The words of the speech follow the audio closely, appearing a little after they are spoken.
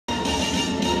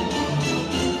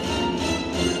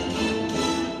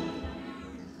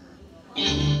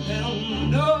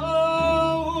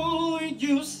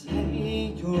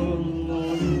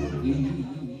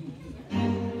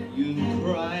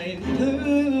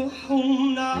whole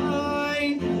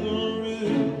night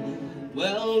through.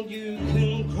 Well, you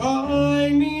can cry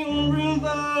me a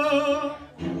river,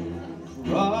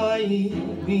 cry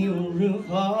me a river,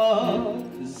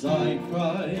 'cause I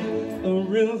cried a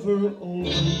river over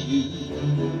you.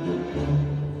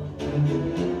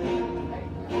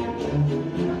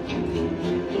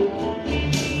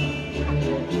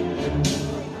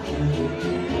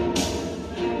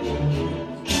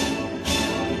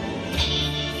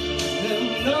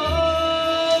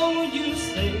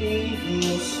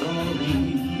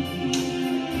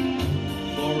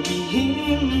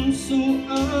 Being so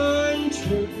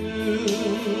untrue.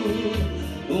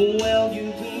 Well, you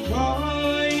can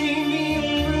cry me a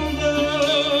river,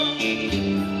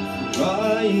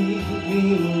 cry me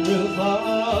a river,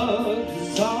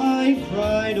 'cause I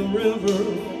cried a river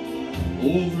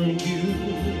over you.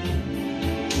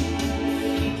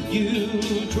 You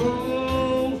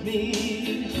drove me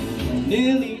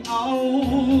nearly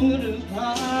out of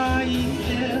my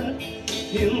head.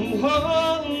 In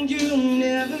one you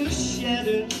never shed a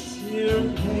tear of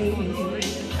pain.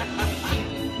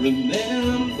 I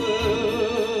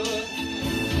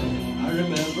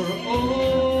remember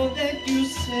all that you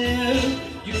said.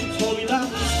 You told me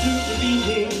life was too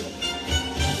convenient.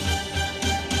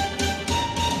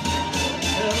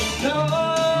 And now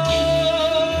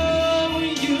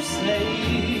you say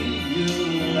you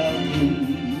love me,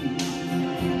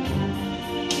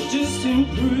 well, just to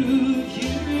improve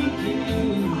you.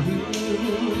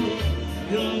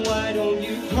 And why don't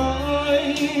you cry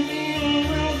me a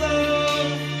river,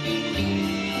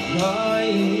 cry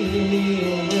me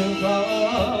a river,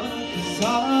 'cause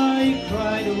I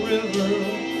cried a river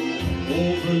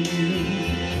over you.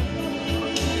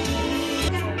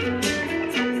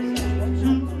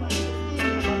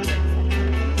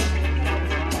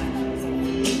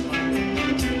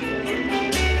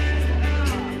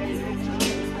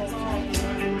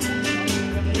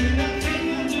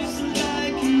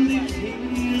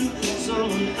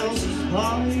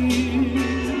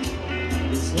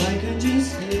 It's like I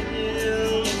just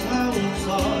held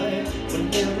outside when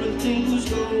everything was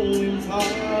going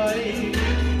right.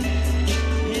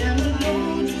 And I know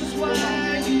just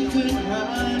why you could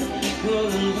hide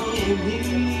from me,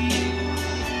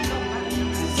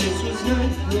 'cause this was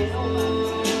not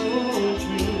your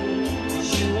dream.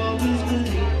 You always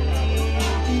believed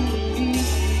in me.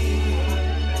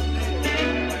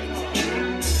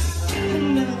 And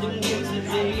now the words that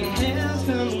they have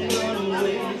come run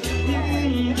away.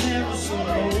 In Paris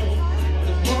alone,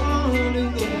 the one in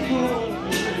the home.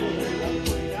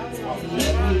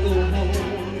 Let me go home.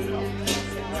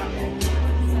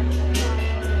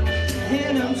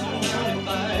 And I'm surrounded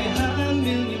by a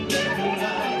million better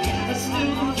lives. I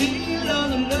still feel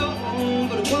all alone,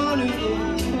 but I want to go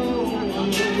home.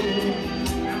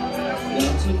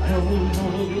 Got to come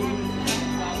home.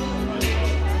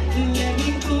 Let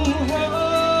me go home.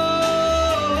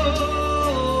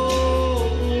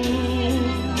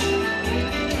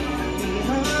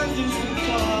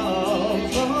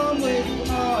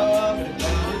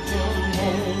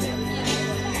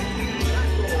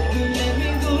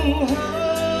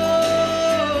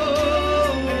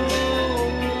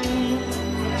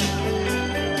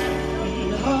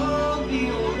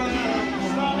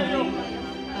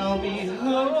 I'll be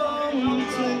home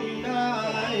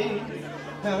tonight.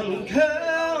 I'm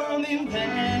coming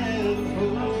back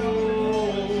home.